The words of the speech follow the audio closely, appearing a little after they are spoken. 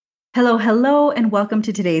Hello, hello, and welcome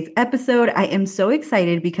to today's episode. I am so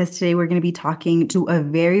excited because today we're going to be talking to a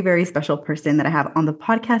very, very special person that I have on the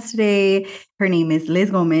podcast today. Her name is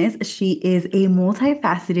Liz Gomez. She is a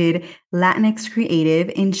multifaceted Latinx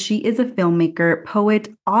creative, and she is a filmmaker, poet,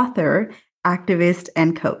 author, activist,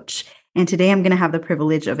 and coach. And today I'm going to have the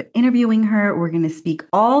privilege of interviewing her. We're going to speak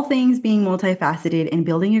all things being multifaceted and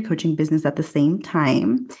building your coaching business at the same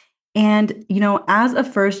time. And, as a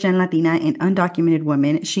first gen Latina and undocumented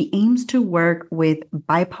woman, she aims to work with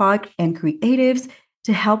BIPOC and creatives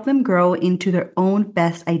to help them grow into their own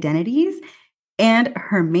best identities. And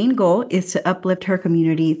her main goal is to uplift her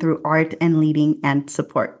community through art and leading and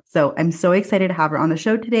support. So I'm so excited to have her on the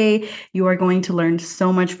show today. You are going to learn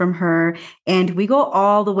so much from her. And we go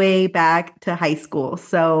all the way back to high school.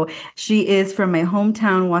 So she is from my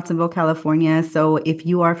hometown, Watsonville, California. So if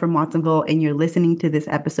you are from Watsonville and you're listening to this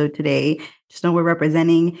episode today, just know we're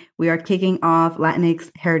representing. We are kicking off Latinx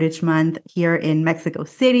Heritage Month here in Mexico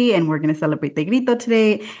City, and we're going to celebrate the Grito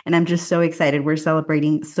today. And I'm just so excited. We're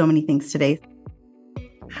celebrating so many things today.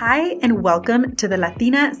 Hi, and welcome to the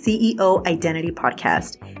Latina CEO Identity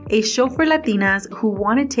Podcast, a show for Latinas who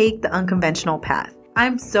want to take the unconventional path.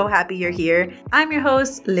 I'm so happy you're here. I'm your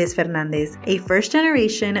host, Liz Fernandez, a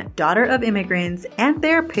first-generation daughter of immigrants and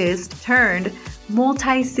therapist turned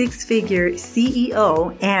multi-six-figure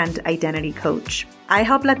CEO and identity coach. I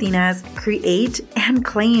help Latinas create and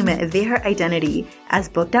claim their identity as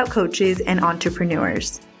booked-out coaches and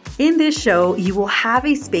entrepreneurs. In this show, you will have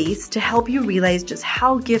a space to help you realize just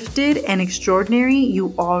how gifted and extraordinary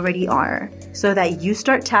you already are, so that you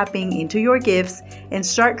start tapping into your gifts and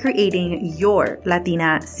start creating your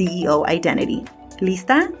Latina CEO identity.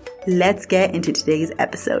 Lista? Let's get into today's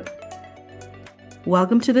episode.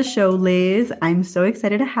 Welcome to the show, Liz. I'm so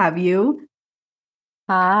excited to have you.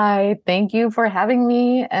 Hi, thank you for having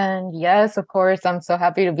me. And yes, of course, I'm so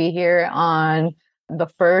happy to be here on the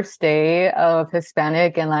first day of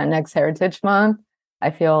Hispanic and Latinx Heritage Month. I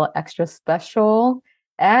feel extra special.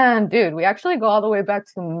 And dude, we actually go all the way back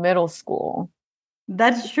to middle school.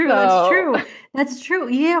 That's true. That's true.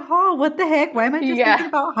 Yeah. What the heck? Why am I just thinking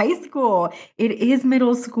about high school? It is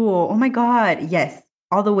middle school. Oh my God. Yes.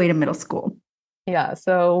 All the way to middle school. Yeah.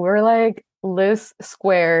 So we're like Liz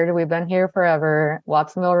squared. We've been here forever.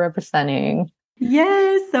 Watsonville representing.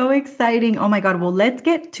 Yes, so exciting. Oh my God. Well, let's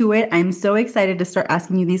get to it. I'm so excited to start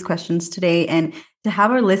asking you these questions today and to have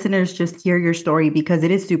our listeners just hear your story because it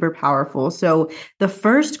is super powerful. So the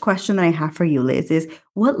first question that I have for you, Liz, is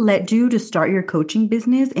what led you to start your coaching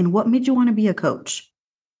business and what made you want to be a coach?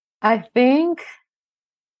 I think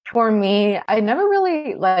for me, I never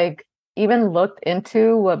really even looked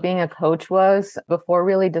into what being a coach was before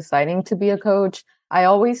really deciding to be a coach. I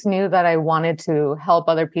always knew that I wanted to help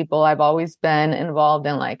other people. I've always been involved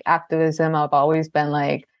in activism. I've always been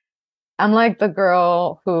I'm like the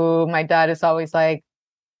girl who my dad is always like,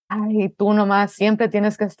 ay, tú nomás siempre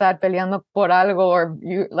tienes que estar peleando por algo, or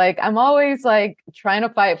you I'm always trying to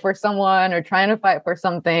fight for someone or trying to fight for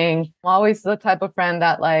something. I'm always the type of friend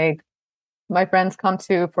that my friends come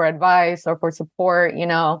to for advice or for support,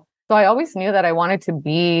 So I always knew that I wanted to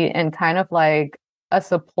be in kind of a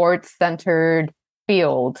support centered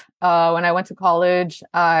field. When I went to college,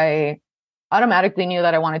 I automatically knew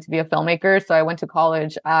that I wanted to be a filmmaker. So I went to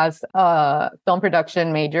college as a film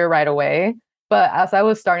production major right away. But as I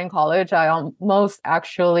was starting college, I almost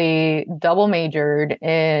actually double majored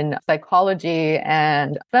in psychology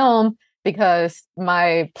and film because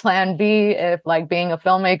my plan B, if being a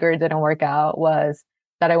filmmaker didn't work out, was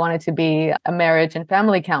that I wanted to be a marriage and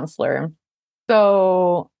family counselor.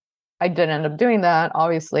 So I did end up doing that.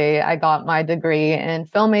 Obviously, I got my degree in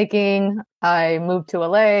filmmaking. I moved to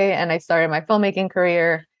LA and I started my filmmaking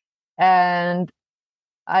career. And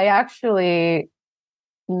I actually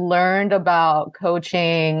learned about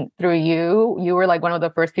coaching through you. You were one of the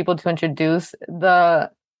first people to introduce the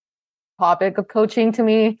topic of coaching to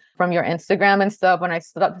me from your Instagram and stuff. When I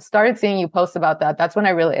started seeing you post about that, that's when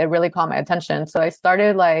it really caught my attention. So I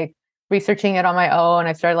started researching it on my own.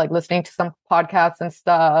 I started listening to some podcasts and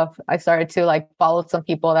stuff. I started to follow some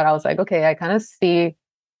people that I was like, okay, I kind of see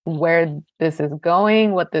where this is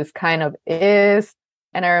going, what this kind of is.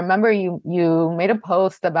 And I remember you made a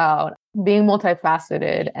post about being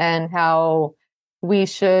multifaceted and how we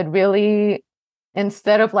should really,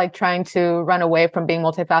 instead of trying to run away from being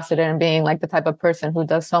multifaceted and being the type of person who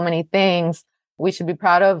does so many things, we should be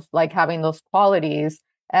proud of having those qualities.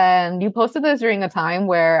 And you posted this during a time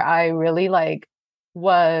where I really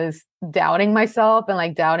was doubting myself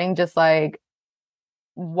and doubting just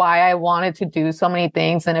why I wanted to do so many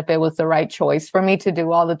things and if it was the right choice for me to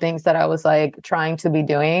do all the things that I was trying to be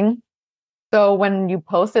doing. So when you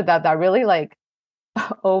posted that, that really like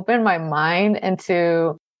opened my mind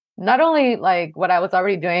into not only like what I was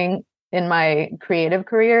already doing in my creative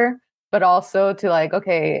career, but also to like,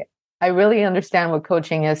 okay, I really understand what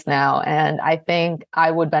coaching is now. And I think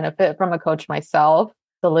I would benefit from a coach myself.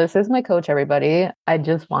 So Liz is my coach, everybody. I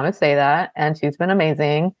just want to say that. And she's been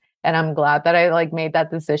amazing. And I'm glad that I like made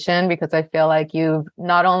that decision because I feel like you've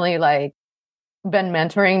not only like been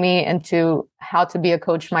mentoring me into how to be a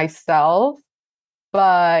coach myself,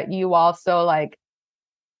 but you also like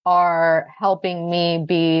are helping me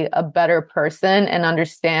be a better person and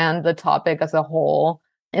understand the topic as a whole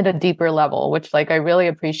at a deeper level, which like I really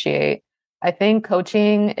appreciate. I think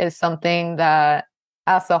coaching is something that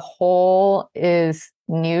as a whole is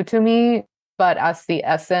new to me, but as the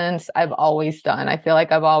essence I've always done. I feel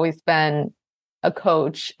like I've always been a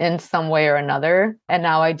coach in some way or another. And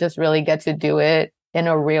now I just really get to do it in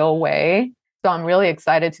a real way. So I'm really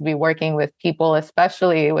excited to be working with people,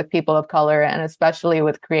 especially with people of color and especially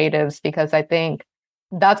with creatives, because I think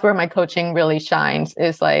that's where my coaching really shines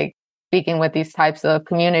is like speaking with these types of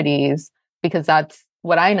communities, because that's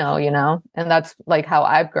what I know, you know, and that's like how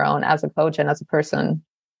I've grown as a coach and as a person.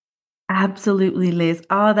 Absolutely, Liz.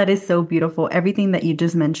 Oh, that is so beautiful. Everything that you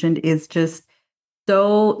just mentioned is just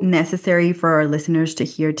so necessary for our listeners to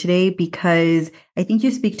hear today because I think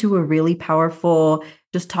you speak to a really powerful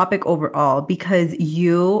just topic overall because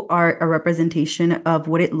you are a representation of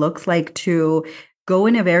what it looks like to go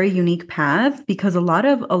in a very unique path because a lot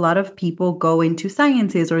of people go into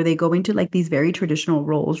sciences or they go into like these very traditional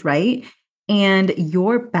roles, right? And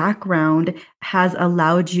your background has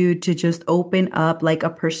allowed you to just open up like a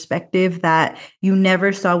perspective that you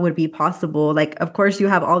never saw would be possible. Like, of course, you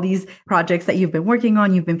have all these projects that you've been working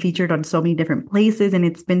on. You've been featured on so many different places, and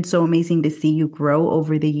it's been so amazing to see you grow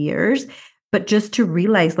over the years. But just to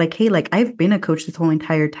realize, like, hey, like I've been a coach this whole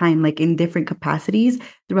entire time, like in different capacities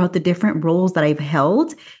throughout the different roles that I've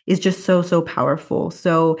held is just so, so powerful.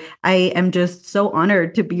 So I am just so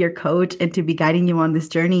honored to be your coach and to be guiding you on this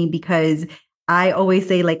journey because I always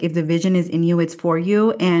say, like, if the vision is in you, it's for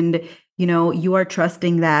you. And you are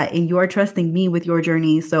trusting that and you are trusting me with your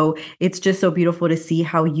journey. So it's just so beautiful to see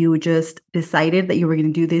how you just decided that you were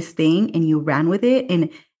going to do this thing and you ran with it. And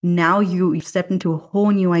now you stepped into a whole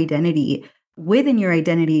new identity within your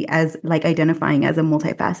identity as like identifying as a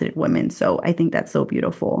multifaceted woman. So I think that's so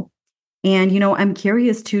beautiful. And, I'm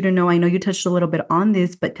curious too to know, I know you touched a little bit on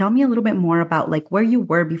this, but tell me a little bit more about like where you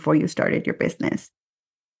were before you started your business.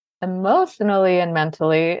 Emotionally and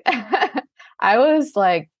mentally, I was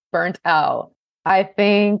like burnt out. I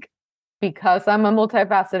think because I'm a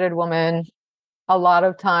multifaceted woman, a lot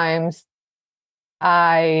of times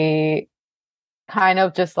I kind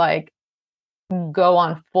of just like go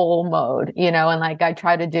on full mode, you know, and like I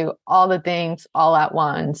try to do all the things all at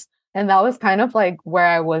once. And that was kind of like where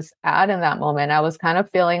I was at in that moment. I was kind of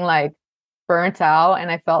feeling like burnt out and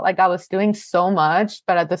I felt like I was doing so much,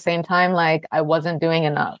 but at the same time, like I wasn't doing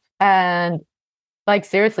enough. And like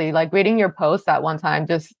seriously, like reading your post at one time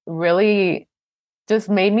just really just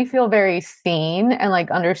made me feel very seen and like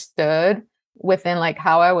understood within like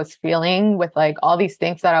how I was feeling with like all these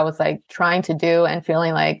things that I was like trying to do and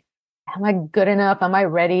feeling like, am I good enough? Am I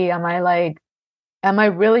ready? Am I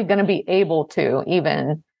really going to be able to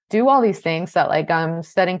even do all these things that like I'm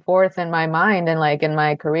setting forth in my mind and like in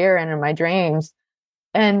my career and in my dreams?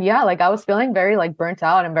 And yeah, like I was feeling very like burnt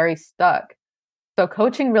out and very stuck. So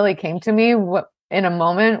coaching really came to me in a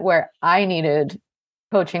moment where I needed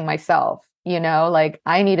coaching myself, you know, like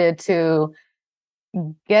I needed to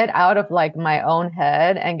get out of like my own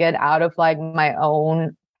head and get out of like my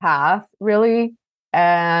own path, really.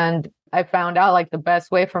 And I found out like the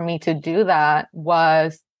best way for me to do that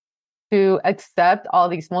was to accept all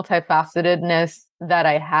these multifacetedness that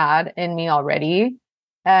I had in me already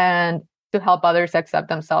and to help others accept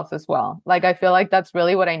themselves as well. Like I feel like that's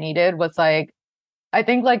really what I needed was like I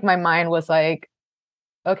think like my mind was like,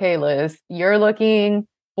 okay, Liz, you're looking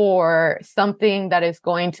for something that is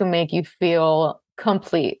going to make you feel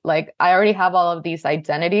complete. Like I already have all of these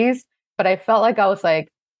identities, but I felt like I was like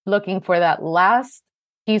looking for that last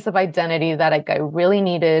piece of identity that like I really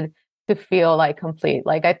needed to feel like complete.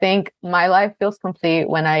 Like I think my life feels complete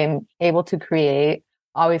when I'm able to create,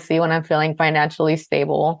 obviously when I'm feeling financially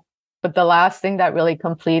stable. But the last thing that really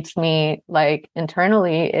completes me like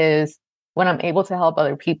internally is when I'm able to help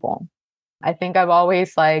other people. I think I've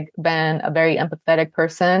always like been a very empathetic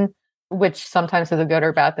person, which sometimes is a good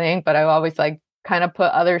or bad thing, but I've always like kind of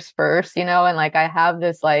put others first, you know, and like I have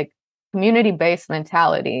this like community-based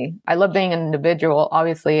mentality. I love being an individual,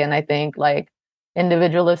 obviously, and I think like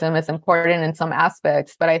individualism is important in some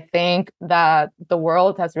aspects, but I think that the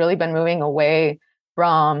world has really been moving away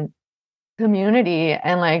from community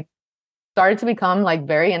and like started to become like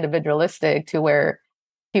very individualistic to where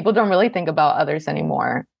people don't really think about others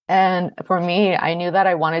anymore. And for me, I knew that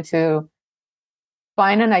I wanted to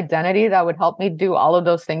find an identity that would help me do all of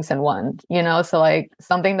those things in one, you know? So like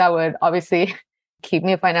something that would obviously keep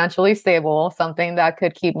me financially stable, something that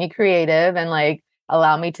could keep me creative and like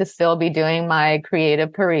allow me to still be doing my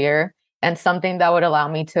creative career, and something that would allow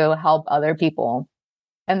me to help other people.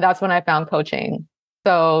 And that's when I found coaching.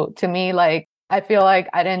 So to me, like, I feel like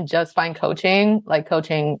I didn't just find coaching, like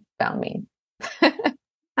coaching found me.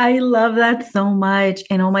 I love that so much.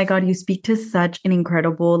 And oh my God, you speak to such an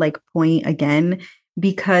incredible like point again,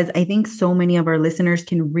 because I think so many of our listeners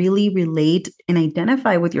can really relate and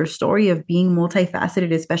identify with your story of being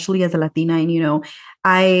multifaceted, especially as a Latina. And,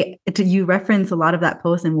 you reference a lot of that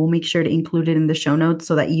post, and we'll make sure to include it in the show notes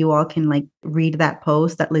so that you all can like read that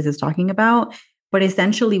post that Liz is talking about. But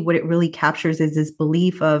essentially, what it really captures is this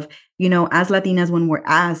belief of, as Latinas, when we're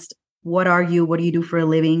asked, what are you? What do you do for a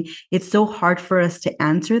living? It's so hard for us to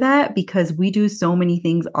answer that because we do so many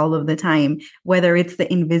things all of the time, whether it's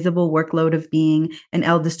the invisible workload of being an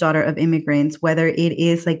eldest daughter of immigrants, whether it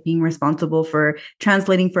is like being responsible for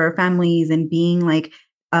translating for our families and being like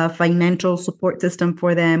a financial support system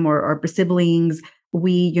for them or our siblings.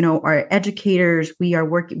 We, are educators, we are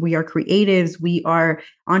creatives, we are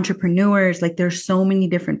entrepreneurs. Like there's so many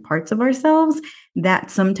different parts of ourselves that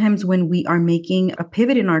sometimes when we are making a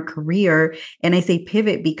pivot in our career, and I say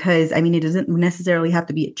pivot because it doesn't necessarily have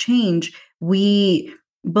to be a change. We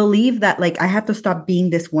believe that like I have to stop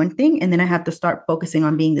being this one thing and then I have to start focusing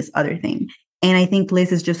on being this other thing. And I think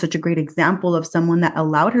Liz is just such a great example of someone that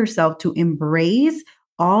allowed herself to embrace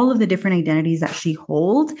all of the different identities that she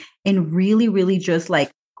holds and really, really just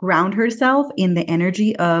like ground herself in the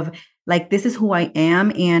energy of like, this is who I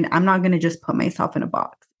am, and I'm not going to just put myself in a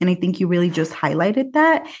box. And I think you really just highlighted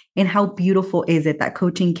that. And how beautiful is it that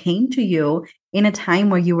coaching came to you in a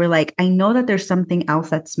time where you were like, I know that there's something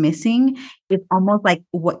else that's missing. It's almost like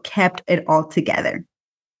what kept it all together.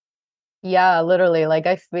 Yeah, literally. Like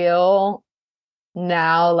I feel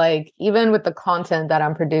now, like even with the content that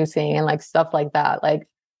I'm producing and like stuff like that, like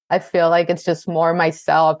I feel like it's just more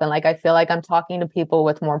myself, and like I feel like I'm talking to people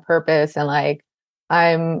with more purpose, and like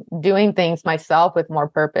I'm doing things myself with more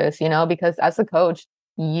purpose, because as a coach,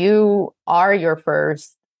 you are your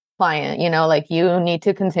first client, like you need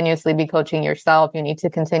to continuously be coaching yourself. You need to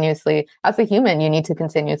continuously, as a human, you need to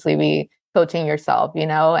continuously be coaching yourself,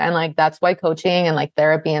 and like that's why coaching and like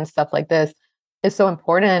therapy and stuff like this is so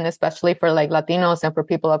important, especially for like Latinos and for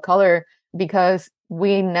people of color, because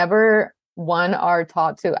we never, one, are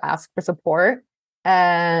taught to ask for support.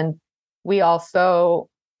 And we also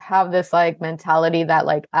have this like mentality that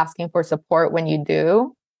like asking for support when you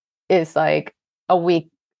do is like a weak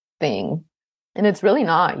thing. And it's really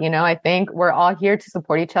not, I think we're all here to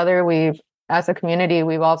support each other. As a community,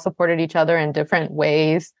 we've all supported each other in different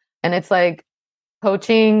ways. And it's like,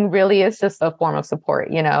 coaching really is just a form of support,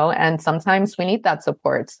 and sometimes we need that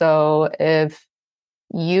support. So if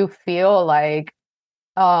you feel like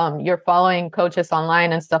you're following coaches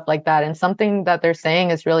online and stuff like that, and something that they're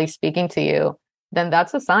saying is really speaking to you, then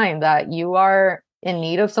that's a sign that you are in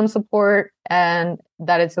need of some support and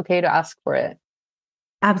that it's okay to ask for it.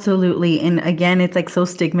 Absolutely. And again, it's like so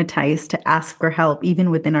stigmatized to ask for help,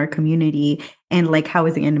 even within our community. And like, how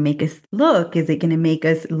is it going to make us look? Is it going to make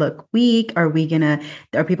us look weak? Are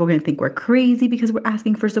people going to think we're crazy because we're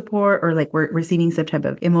asking for support, or like we're receiving some type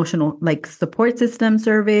of emotional like support system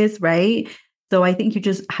service, right? So I think you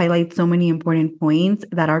just highlight so many important points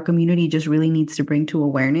that our community just really needs to bring to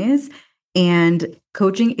awareness. And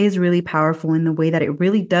coaching is really powerful in the way that it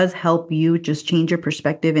really does help you just change your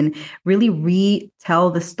perspective and really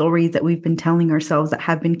retell the stories that we've been telling ourselves that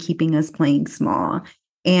have been keeping us playing small.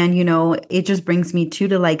 And, it just brings me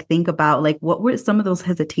to like think about like what were some of those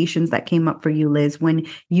hesitations that came up for you, Liz, when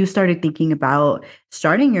you started thinking about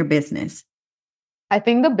starting your business? I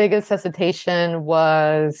think the biggest hesitation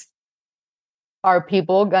was, are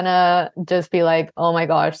people gonna just be like, oh my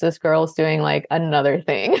gosh, this girl's doing like another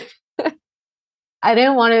thing? I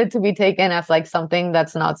didn't want it to be taken as like something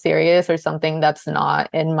that's not serious or something that's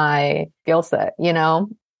not in my skill set,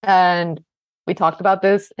 And we talked about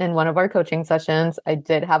this in one of our coaching sessions. I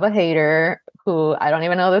did have a hater who, I don't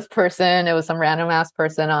even know this person. It was some random ass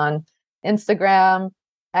person on Instagram.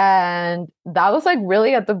 And that was like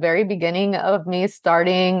really at the very beginning of me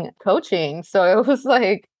starting coaching. So it was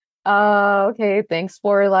like, okay, thanks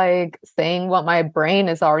for like saying what my brain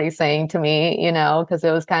is already saying to me, because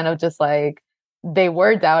it was kind of just like, they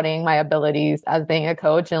were doubting my abilities as being a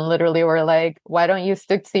coach and literally were like, why don't you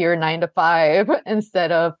stick to your 9 to 5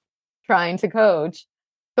 instead of trying to coach?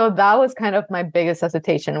 So that was kind of my biggest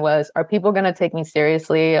hesitation was, are people going to take me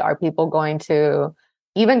seriously? Are people going to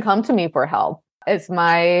even come to me for help? Is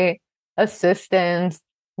my assistance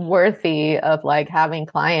worthy of like having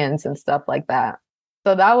clients and stuff like that?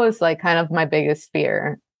 So that was like kind of my biggest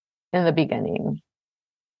fear in the beginning.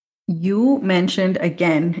 You mentioned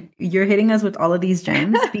again, you're hitting us with all of these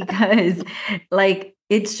gems because, like,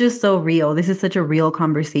 it's just so real. This is such a real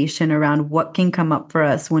conversation around what can come up for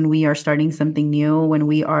us when we are starting something new, when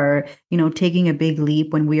we are, taking a big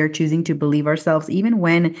leap, when we are choosing to believe ourselves, even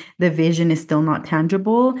when the vision is still not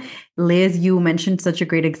tangible. Liz, you mentioned such a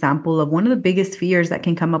great example of one of the biggest fears that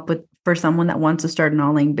can come up with for someone that wants to start an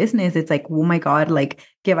online business. It's like, oh my God, like,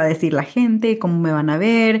 ¿qué va a decir la gente? ¿Cómo me van a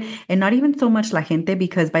ver? And not even so much la gente,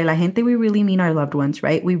 because by la gente, we really mean our loved ones,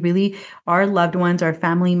 right? We really, our loved ones, our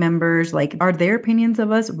family members, like their opinions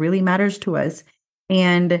of us really matters to us.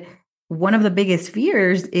 And one of the biggest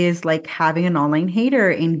fears is like having an online hater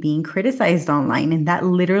and being criticized online. And that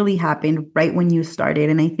literally happened right when you started.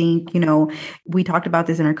 And I think, we talked about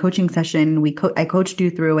this in our coaching session. I coached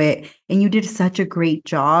you through it, and you did such a great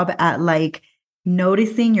job at like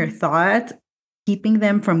noticing your thoughts, keeping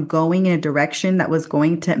them from going in a direction that was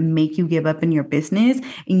going to make you give up in your business.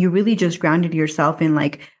 And you really just grounded yourself in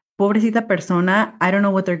like, pobrecita persona, I don't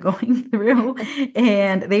know what they're going through.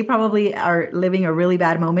 And they probably are living a really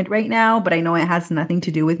bad moment right now, but I know it has nothing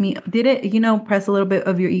to do with me. Did it, press a little bit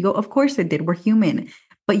of your ego? Of course it did. We're human.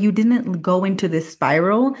 But you didn't go into this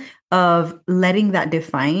spiral of letting that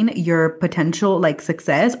define your potential like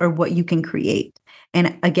success or what you can create.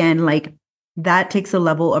 And again, like that takes a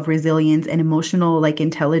level of resilience and emotional like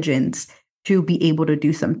intelligence to be able to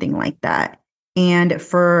do something like that. And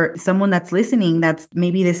for someone that's listening, that's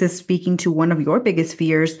maybe this is speaking to one of your biggest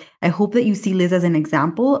fears, I hope that you see Liz as an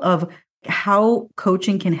example of how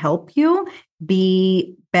coaching can help you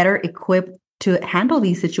be better equipped to handle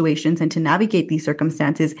these situations and to navigate these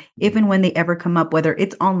circumstances, even when they ever come up, whether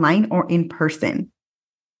it's online or in person.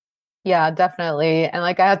 Yeah, definitely. And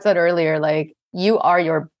like I had said earlier, like you are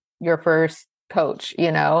your first coach,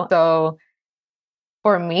 you know? So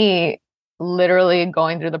for me, literally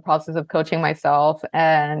going through the process of coaching myself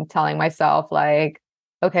and telling myself like,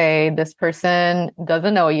 okay, this person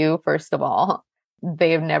doesn't know you, first of all.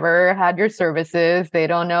 They've never had your services. They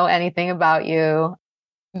don't know anything about you.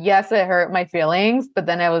 Yes, it hurt my feelings, but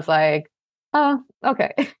then I was like, oh,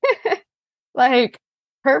 okay. Like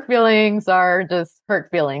hurt feelings are just hurt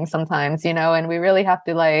feelings sometimes, you know, and we really have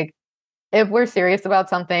to like, if we're serious about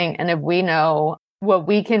something and if we know what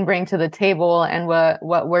we can bring to the table and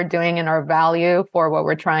what we're doing and our value for what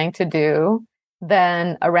we're trying to do,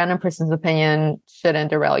 then a random person's opinion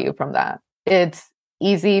shouldn't derail you from that. It's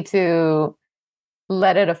easy to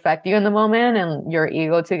let it affect you in the moment and your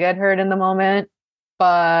ego to get hurt in the moment,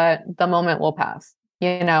 but the moment will pass,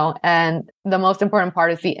 you know, and the most important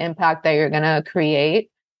part is the impact that you're going to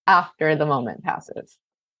create after the moment passes.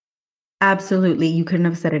 Absolutely. You couldn't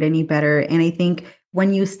have said it any better. And I think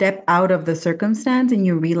when you step out of the circumstance and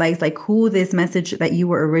you realize like who this message that you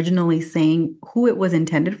were originally saying, who it was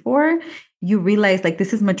intended for, you realize like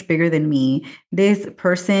this is much bigger than me. This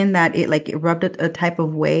person that it rubbed a type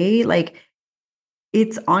of way, like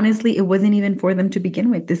it's honestly, it wasn't even for them to begin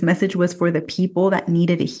with. This message was for the people that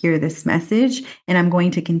needed to hear this message. And I'm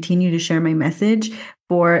going to continue to share my message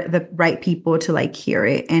for the right people to like hear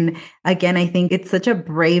it. And again, I think it's such a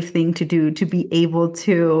brave thing to do to be able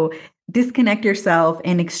to disconnect yourself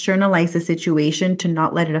and externalize the situation to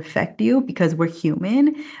not let it affect you because we're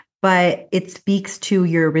human. But it speaks to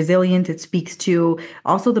your resilience. It speaks to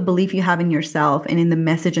also the belief you have in yourself and in the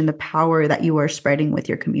message and the power that you are spreading with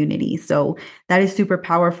your community. So that is super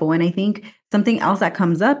powerful. And I think something else that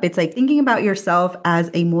comes up, it's like thinking about yourself as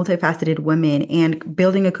a multifaceted woman and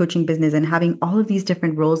building a coaching business and having all of these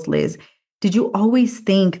different roles, Liz. Did you always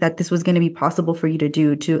think that this was going to be possible for you to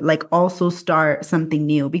do, to like also start something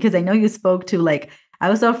new? Because I know you spoke to like, I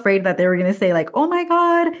was so afraid that they were going to say like, oh my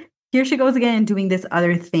God, here she goes again doing this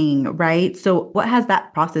other thing, right? So what has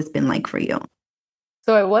that process been like for you?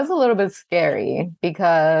 So it was a little bit scary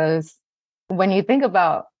because when you think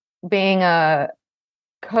about being a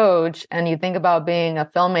coach and you think about being a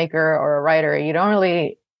filmmaker or a writer, you don't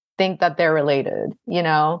really think that they're related, you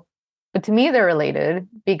know? But to me, they're related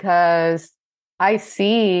because I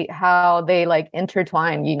see how they like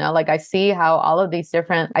intertwine, you know, like I see how all of these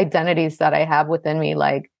different identities that I have within me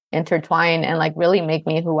like intertwine and like really make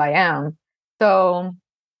me who I am. So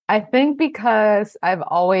I think because I've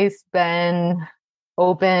always been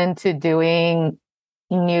open to doing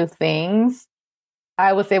new things,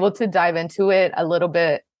 I was able to dive into it a little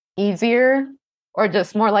bit easier or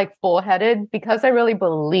just more like full headed because I really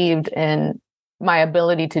believed in my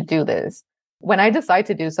ability to do this. When I decide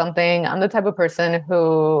to do something, I'm the type of person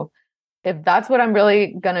who, if that's what I'm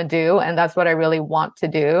really going to do and that's what I really want to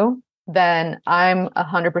do, then I'm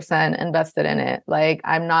 100% invested in it. Like,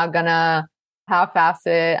 I'm not going to half-ass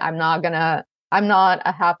it. I'm not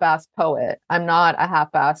a half-ass poet. I'm not a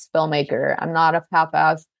half-ass filmmaker. I'm not a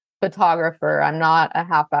half-ass photographer. I'm not a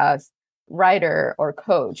half-ass writer or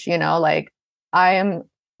coach, like I am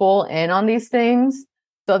full in on these things.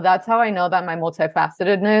 So that's how I know that my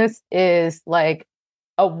multifacetedness is like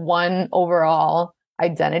a one overall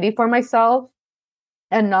identity for myself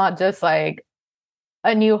and not just like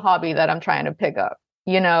a new hobby that I'm trying to pick up.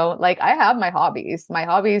 Like I have my hobbies. My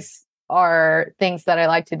hobbies are things that I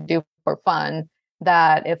like to do for fun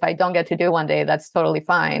that if I don't get to do one day, that's totally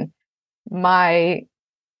fine. My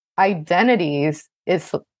identities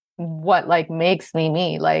is what like makes me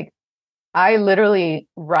me. Like I literally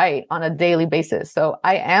write on a daily basis. So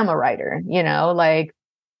I am a writer, like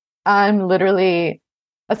I'm literally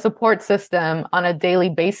a support system on a daily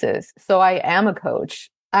basis. So I am a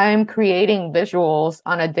coach. I'm creating visuals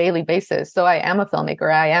on a daily basis. So I am a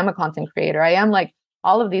filmmaker. I am a content creator. I am like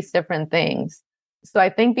all of these different things. So I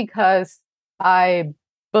think because I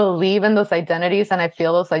believe in those identities and I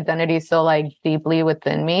feel those identities so like deeply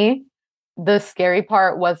within me, the scary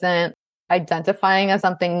part wasn't identifying as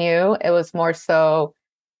something new. It was more so,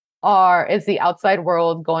 is the outside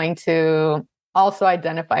world going to also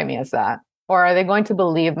identify me as that? Or are they going to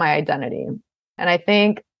believe my identity? And I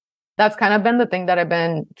think that's kind of been the thing that I've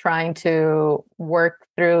been trying to work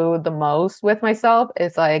through the most with myself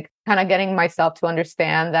is like kind of getting myself to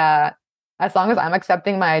understand that as long as I'm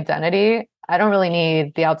accepting my identity, I don't really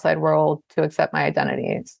need the outside world to accept my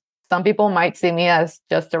identity. Some people might see me as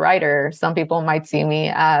just a writer. Some people might see me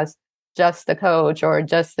as just a coach or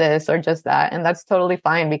just this or just that. And that's totally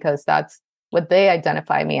fine because that's what they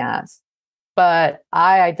identify me as. But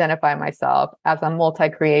I identify myself as a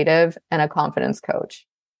multi-creative and a confidence coach.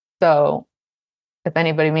 So if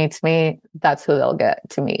anybody meets me, that's who they'll get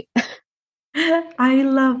to meet. I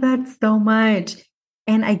love that so much.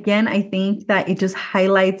 And again, I think that it just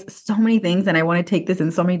highlights so many things. And I want to take this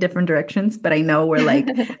in so many different directions, but I know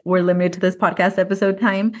we're limited to this podcast episode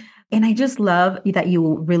time. And I just love that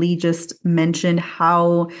you really just mentioned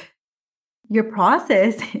how your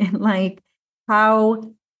process and like how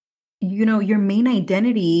your main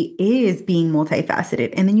identity is being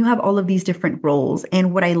multifaceted. And then you have all of these different roles.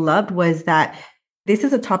 And what I loved was that this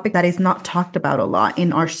is a topic that is not talked about a lot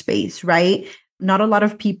in our space, right? Not a lot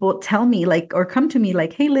of people tell me like, or come to me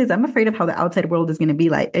like, hey, Liz, I'm afraid of how the outside world is going to be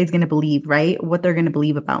like, is going to believe, right? What they're going to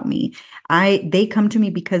believe about me. They come to me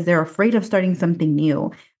because they're afraid of starting something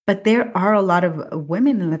new. But there are a lot of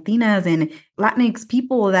women and Latinas and Latinx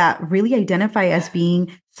people that really identify as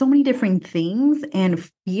being so many different things and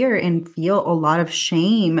fear and feel a lot of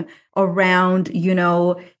shame around,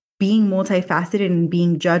 being multifaceted and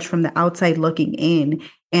being judged from the outside looking in.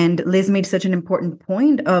 And Liz made such an important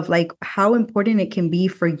point of like how important it can be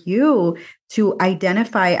for you to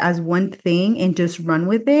identify as one thing and just run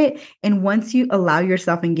with it. And once you allow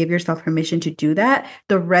yourself and give yourself permission to do that,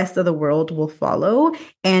 the rest of the world will follow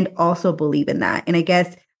and also believe in that. And I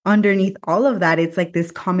guess underneath all of that, it's like this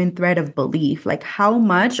common thread of belief. Like, how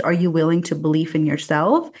much are you willing to believe in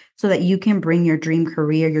yourself so that you can bring your dream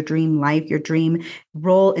career, your dream life, your dream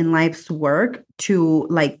role in life's work to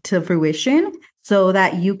fruition so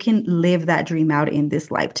that you can live that dream out in this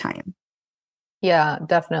lifetime? Yeah,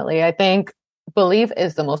 definitely. I think belief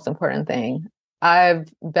is the most important thing.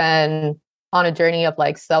 I've been on a journey of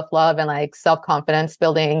like self-love and like self-confidence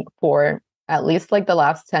building for at least like the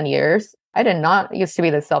last 10 years. I did not used to be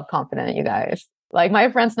this self-confident, you guys. Like my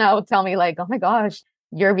friends now tell me like, oh my gosh,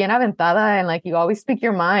 you're bien aventada and like you always speak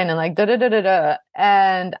your mind and like da da da da da.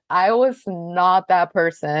 And I was not that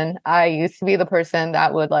person. I used to be the person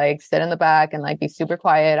that would like sit in the back and like be super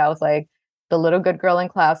quiet. I was like the little good girl in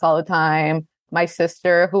class all the time. My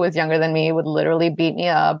sister, who was younger than me, would literally beat me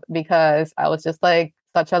up because I was just like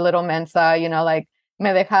such a little mensa, like me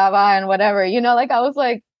dejaba and whatever, like I was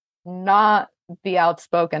like not the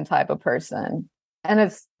outspoken type of person. And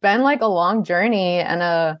it's been like a long journey and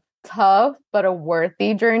a tough but a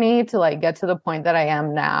worthy journey to like get to the point that I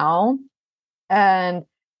am now. And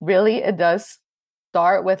really it does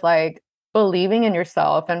start with like believing in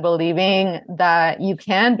yourself and believing that you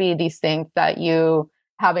can be these things that you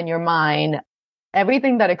have in your mind.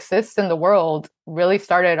 Everything that exists in the world really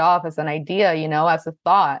started off as an idea, as a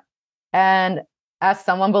thought, and as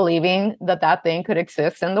someone believing that that thing could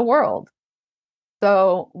exist in the world.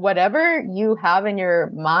 So whatever you have in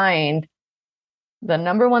your mind, the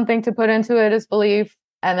number one thing to put into it is belief.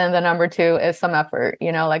 And then the number two is some effort.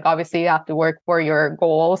 Like obviously you have to work for your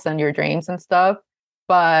goals and your dreams and stuff,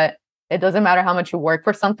 but it doesn't matter how much you work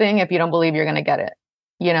for something if you don't believe you're going to get it.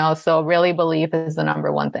 So really belief is the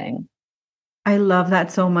number one thing. I love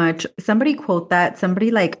that so much. Somebody quote that,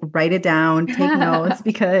 somebody like write it down, take notes,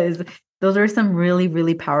 because those are some really,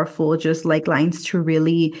 really powerful, just like lines to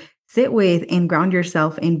really sit with and ground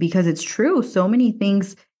yourself in, because it's true. So many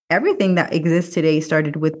things, everything that exists today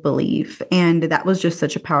started with belief. And that was just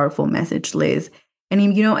such a powerful message, Liz. And,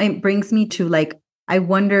 it brings me to like, I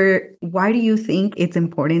wonder, why do you think it's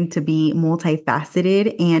important to be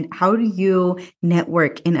multifaceted, and how do you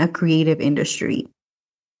network in a creative industry?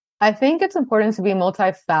 I think it's important to be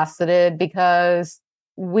multifaceted because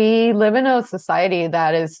we live in a society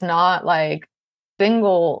that is not like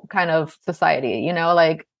single kind of society,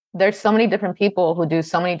 like there's so many different people who do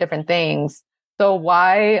so many different things. So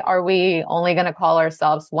why are we only going to call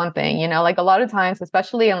ourselves one thing? Like a lot of times,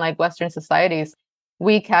 especially in like Western societies,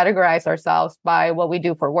 we categorize ourselves by what we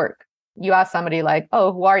do for work. You ask somebody like,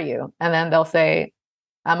 oh, who are you? And then they'll say,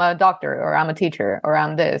 I'm a doctor, or I'm a teacher, or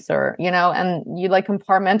I'm this, or, and you like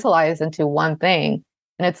compartmentalize into one thing.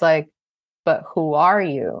 And it's like, but who are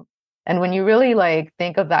you? And when you really like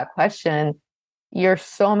think of that question, you're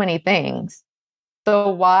so many things. So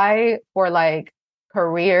why for like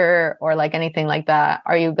career or like anything like that,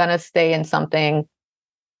 are you going to stay in something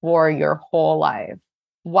for your whole life?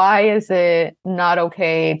 Why is it not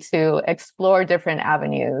okay to explore different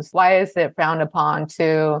avenues? Why is it frowned upon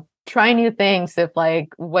to try new things if like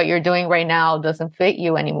what you're doing right now doesn't fit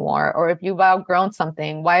you anymore? Or if you've outgrown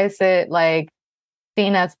something, why is it like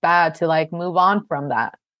seen as bad to like move on from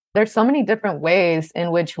that? There's so many different ways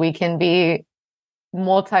in which we can be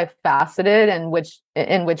multifaceted, and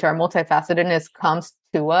in which our multifacetedness comes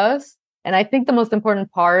to us. And I think the most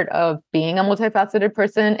important part of being a multifaceted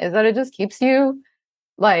person is that it just keeps you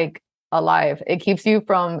like alive. It keeps you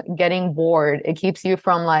from getting bored. It keeps you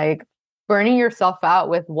from like burning yourself out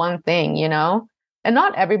with one thing, And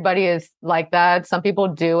not everybody is like that. Some people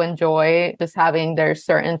do enjoy just having their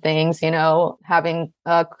certain things, having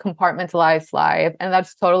a compartmentalized life, and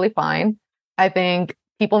that's totally fine. I think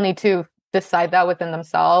people need to decide that within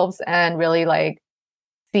themselves and really like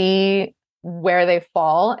see where they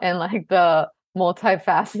fall in like the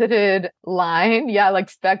multifaceted line. Yeah, like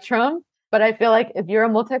spectrum. But I feel like if you're a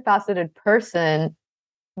multifaceted person,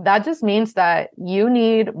 that just means that you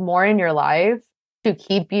need more in your life to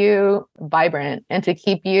keep you vibrant and to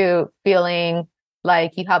keep you feeling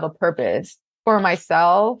like you have a purpose. For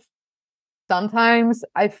myself, sometimes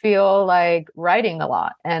I feel like writing a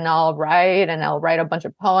lot, and I'll write a bunch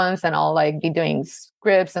of poems, and I'll like be doing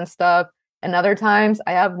scripts and stuff. And other times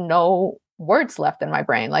I have no words left in my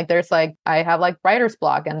brain. Like I have like writer's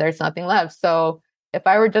block and there's nothing left. So if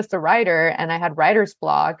I were just a writer and I had writer's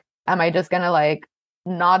block, am I just going to like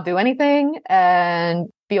not do anything and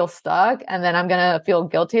feel stuck? And then I'm going to feel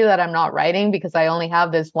guilty that I'm not writing because I only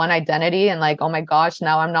have this one identity, and like, oh my gosh,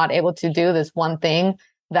 now I'm not able to do this one thing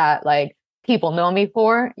that like people know me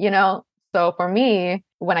for, So for me,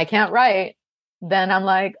 when I can't write, then I'm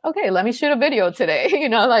like, okay, let me shoot a video today.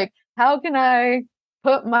 Like how can I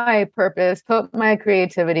put my purpose, put my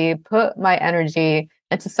creativity, put my energy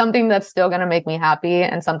into something that's still going to make me happy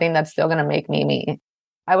and something that's still going to make me me.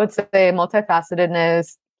 I would say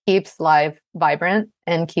multifacetedness keeps life vibrant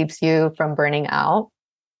and keeps you from burning out.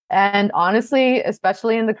 And honestly,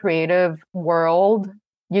 especially in the creative world,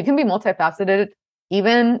 you can be multifaceted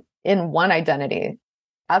even in one identity.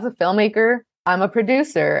 As a filmmaker, I'm a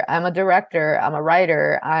producer, I'm a director, I'm a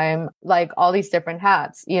writer, I'm like all these different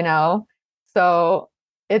hats, So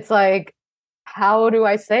it's like, how do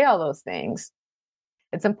I say all those things?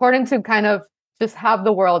 It's important to kind of just have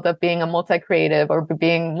the world of being a multi-creative or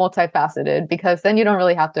being multifaceted, because then you don't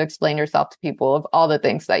really have to explain yourself to people of all the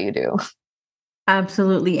things that you do.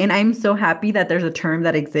 Absolutely. And I'm so happy that there's a term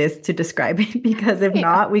that exists to describe it, because if Yeah.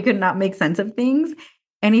 not, we could not make sense of things.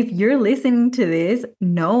 And if you're listening to this,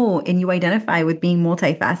 know, and you identify with being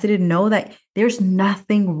multifaceted, know that there's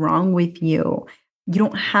nothing wrong with you. You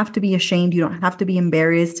don't have to be ashamed. You don't have to be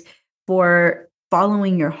embarrassed for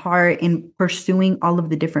following your heart and pursuing all of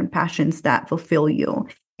the different passions that fulfill you.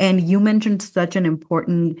 And you mentioned such an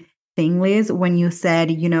important thing, Liz, when you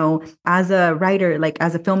said, as a writer, like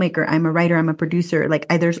as a filmmaker, I'm a writer, I'm a producer, like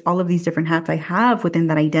there's all of these different hats I have within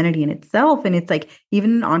that identity in itself. And it's like,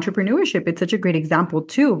 even in entrepreneurship, it's such a great example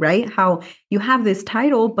too, right? How you have this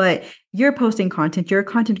title, but you're posting content, you're a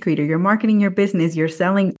content creator, you're marketing your business, you're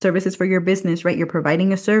selling services for your business, right? You're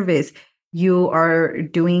providing a service. you are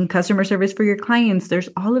doing customer service for your clients. There's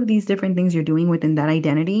all of these different things you're doing within that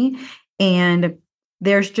identity. And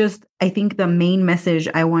there's just, I think the main message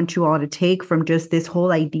I want you all to take from just this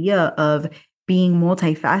whole idea of being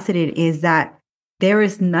multifaceted is that there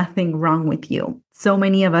is nothing wrong with you. So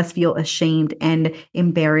many of us feel ashamed and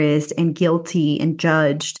embarrassed and guilty and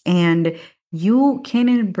judged. And you can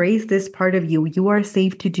embrace this part of you. You are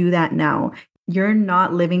safe to do that now. You're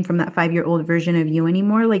not living from that 5-year-old version of you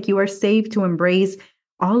anymore. Like, you are safe to embrace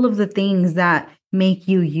all of the things that make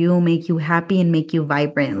you, make you happy, and make you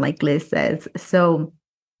vibrant, like Liz says. So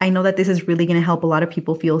I know that this is really going to help a lot of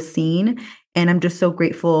people feel seen. And I'm just so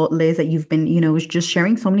grateful, Liz, that you've been, just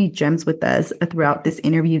sharing so many gems with us throughout this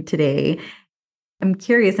interview today. I'm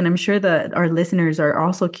curious, and I'm sure that our listeners are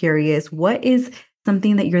also curious, what is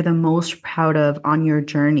something that you're the most proud of on your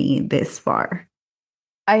journey this far?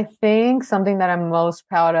 I think something that I'm most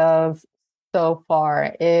proud of so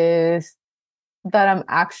far is that I'm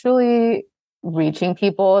actually reaching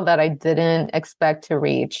people that I didn't expect to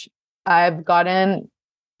reach. I've gotten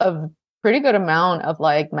a pretty good amount of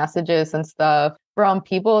like messages and stuff from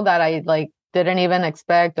people that I like didn't even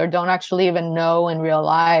expect or don't actually even know in real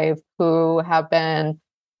life, who have been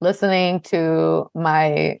listening to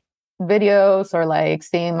my videos or like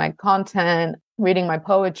seeing my content, reading my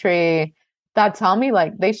poetry, that tell me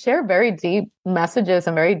like they share very deep messages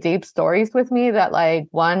and very deep stories with me that like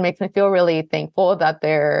one makes me feel really thankful that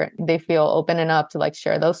they feel open enough to like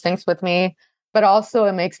share those things with me, but also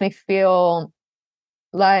it makes me feel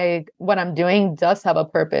like what I'm doing does have a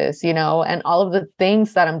purpose, and all of the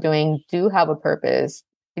things that I'm doing do have a purpose,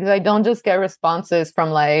 because I don't just get responses from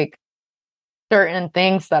like certain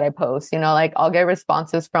things that I post, like I'll get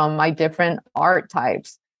responses from my different art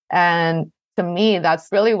types. And to me, that's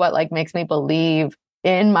really what like makes me believe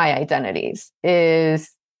in my identities,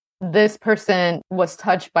 is this person was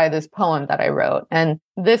touched by this poem that I wrote. And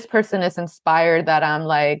this person is inspired that I'm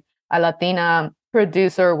like a Latina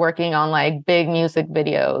producer working on like big music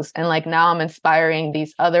videos. And like now I'm inspiring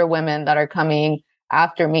these other women that are coming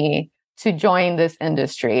after me to join this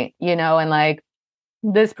industry, and like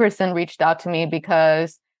this person reached out to me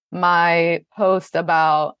because my post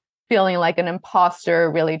about feeling like an imposter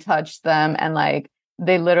really touched them. And like,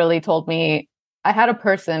 they literally told me, I had a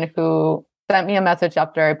person who sent me a message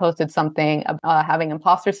after I posted something about having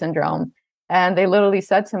imposter syndrome. And they literally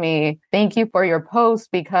said to me, thank you for your post,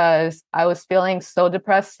 because I was feeling so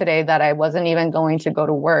depressed today that I wasn't even going to go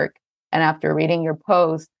to work. And after reading your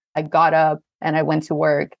post, I got up and I went to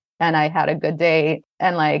work and I had a good day.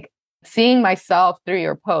 And like, seeing myself through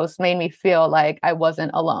your post made me feel like I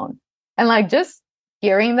wasn't alone. And like just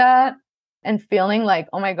hearing that and feeling like,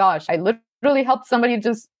 oh my gosh, I literally helped somebody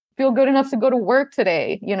just feel good enough to go to work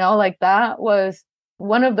today. Like that was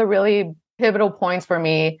one of the really pivotal points for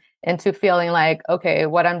me into feeling like, okay,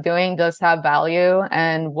 what I'm doing does have value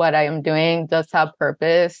and what I am doing does have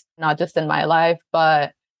purpose, not just in my life,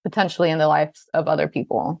 but potentially in the lives of other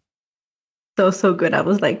people. So good. I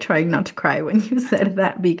was like trying not to cry when you said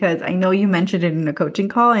that, because I know you mentioned it in a coaching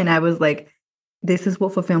call, and I was like, this is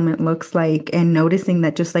what fulfillment looks like. And noticing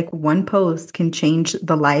that just like one post can change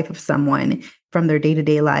the life of someone from their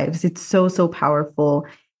day-to-day lives. It's so powerful.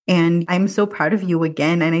 And I'm so proud of you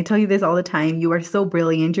again. And I tell you this all the time. You are so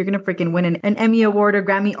brilliant. You're going to freaking win an Emmy Award or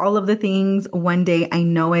Grammy, all of the things one day. I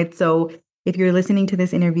know it. So if you're listening to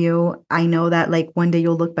this interview, I know that like one day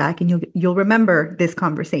you'll look back and you'll remember this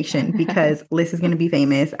conversation, because Liz is going to be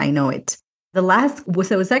famous. I know it.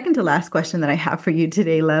 So second to last question that I have for you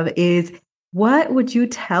today, love, is what would you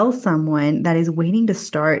tell someone that is waiting to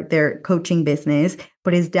start their coaching business,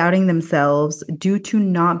 but is doubting themselves due to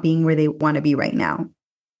not being where they want to be right now?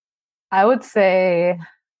 I would say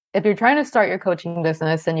if you're trying to start your coaching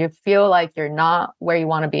business and you feel like you're not where you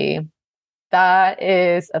want to be, that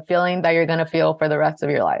is a feeling that you're going to feel for the rest of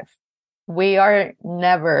your life. We are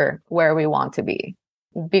never where we want to be,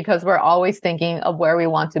 because we're always thinking of where we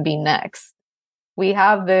want to be next. We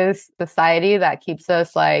have this society that keeps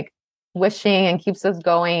us like wishing and keeps us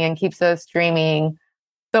going and keeps us dreaming.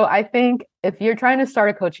 So I think if you're trying to start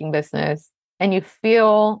a coaching business and you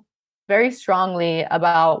feel very strongly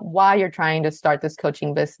about why you're trying to start this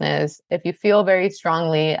coaching business, if you feel very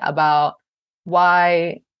strongly about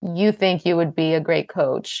why you think you would be a great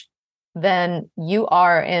coach, then you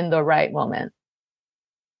are in the right moment.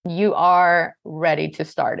 You are ready to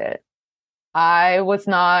start it. I was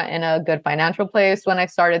not in a good financial place when I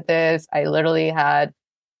started this. I literally had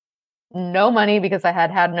no money because I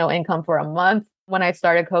had had no income for a month when I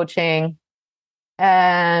started coaching.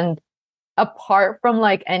 And apart from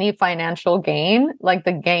like any financial gain, like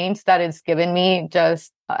the gains that it's given me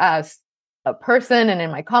just as a person and in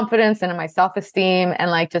my confidence and in my self-esteem, and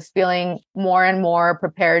like just feeling more and more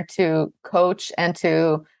prepared to coach and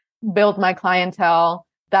to build my clientele.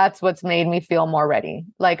 That's what's made me feel more ready.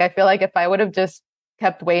 Like, I feel like if I would have just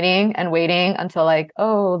kept waiting and waiting until like,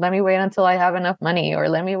 oh, let me wait until I have enough money, or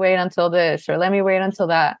let me wait until this, or let me wait until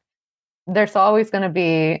that, there's always going to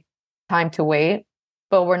be time to wait,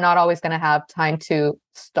 but we're not always going to have time to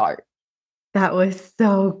start. That was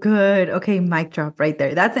so good. Okay, mic drop right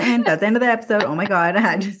there. That's the end. That's the end of the episode. Oh my God.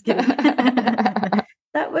 Just kidding.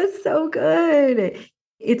 That was so good.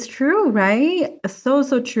 It's true, right? So,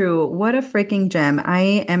 so true. What a freaking gem.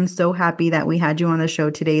 I am so happy that we had you on the show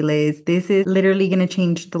today, Liz. This is literally going to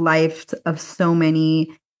change the lives of so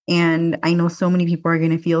many. And I know so many people are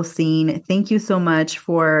going to feel seen. Thank you so much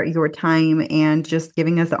for your time and just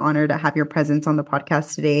giving us the honor to have your presence on the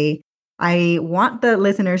podcast today. I want the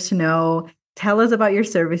listeners to know, tell us about your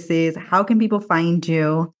services. How can people find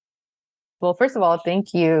you? Well, first of all,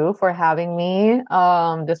 thank you for having me.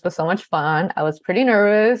 This was so much fun. I was pretty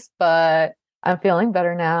nervous, but I'm feeling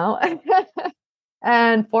better now.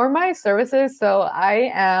 And for my services, so I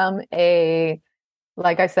am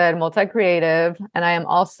like I said, multi-creative, and I am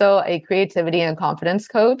also a creativity and confidence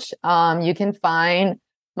coach. You can find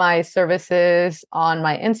my services on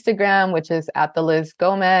my Instagram, which is at the Liz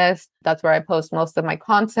Gomez. That's where I post most of my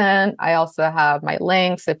content. I also have my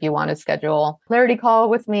links. If you want to schedule a clarity call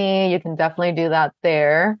with me, you can definitely do that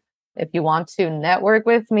there. If you want to network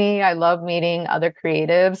with me, I love meeting other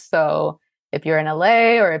creatives. So if you're in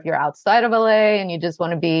LA or if you're outside of LA and you just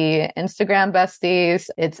want to be Instagram besties,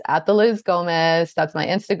 it's at the Liz Gomez. That's my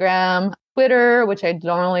Instagram, Twitter, which I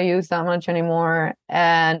don't really use that much anymore,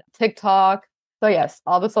 and TikTok. So yes,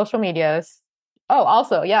 all the social medias. Oh,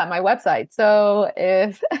 also, yeah, my website. So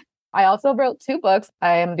if I also wrote 2 books,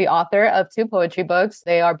 I am the author of 2 poetry books.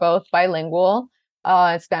 They are both bilingual,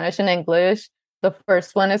 in Spanish and English. The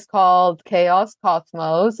first one is called Chaos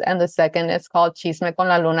Cosmos, and the second is called Chisme con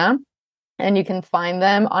la Luna. And you can find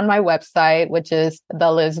them on my website, which is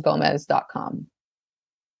thelizgomez.com.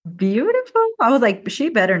 Beautiful. I was like, she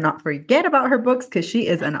better not forget about her books because she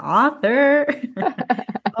is an author.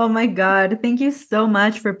 Oh my God. Thank you so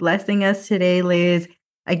much for blessing us today, Liz.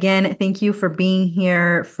 Again, thank you for being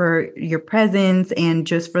here, for your presence, and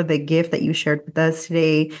just for the gift that you shared with us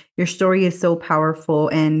today. Your story is so powerful.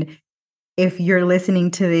 And if you're listening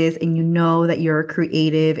to this and you know that you're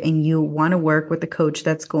creative and you want to work with a coach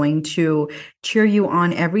that's going to cheer you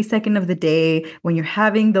on every second of the day when you're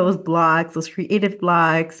having those blocks, those creative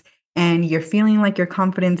blocks, and you're feeling like your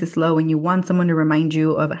confidence is low and you want someone to remind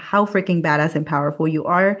you of how freaking badass and powerful you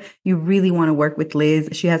are, you really want to work with Liz.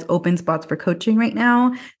 She has open spots for coaching right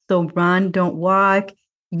now. So run, don't walk.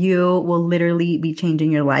 You will literally be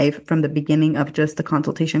changing your life from the beginning of just the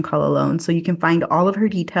consultation call alone. So you can find all of her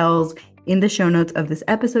details in the show notes of this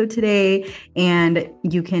episode today, and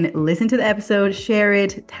you can listen to the episode, share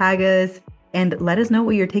it, tag us, and let us know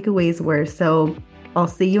what your takeaways were. So I'll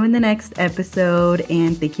see you in the next episode,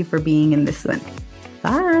 and thank you for being in this one.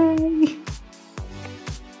 Bye.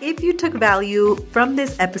 If you took value from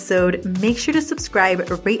this episode, make sure to subscribe,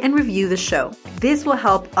 rate, and review the show. This will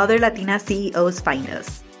help other Latina CEOs find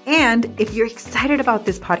us. And if you're excited about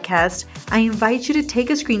this podcast, I invite you to take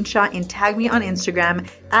a screenshot and tag me on Instagram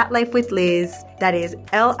at Life with Liz. That is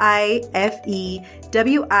LIFEWITHHLIZ.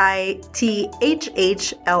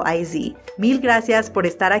 Mil gracias por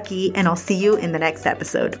estar aquí, and I'll see you in the next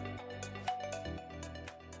episode.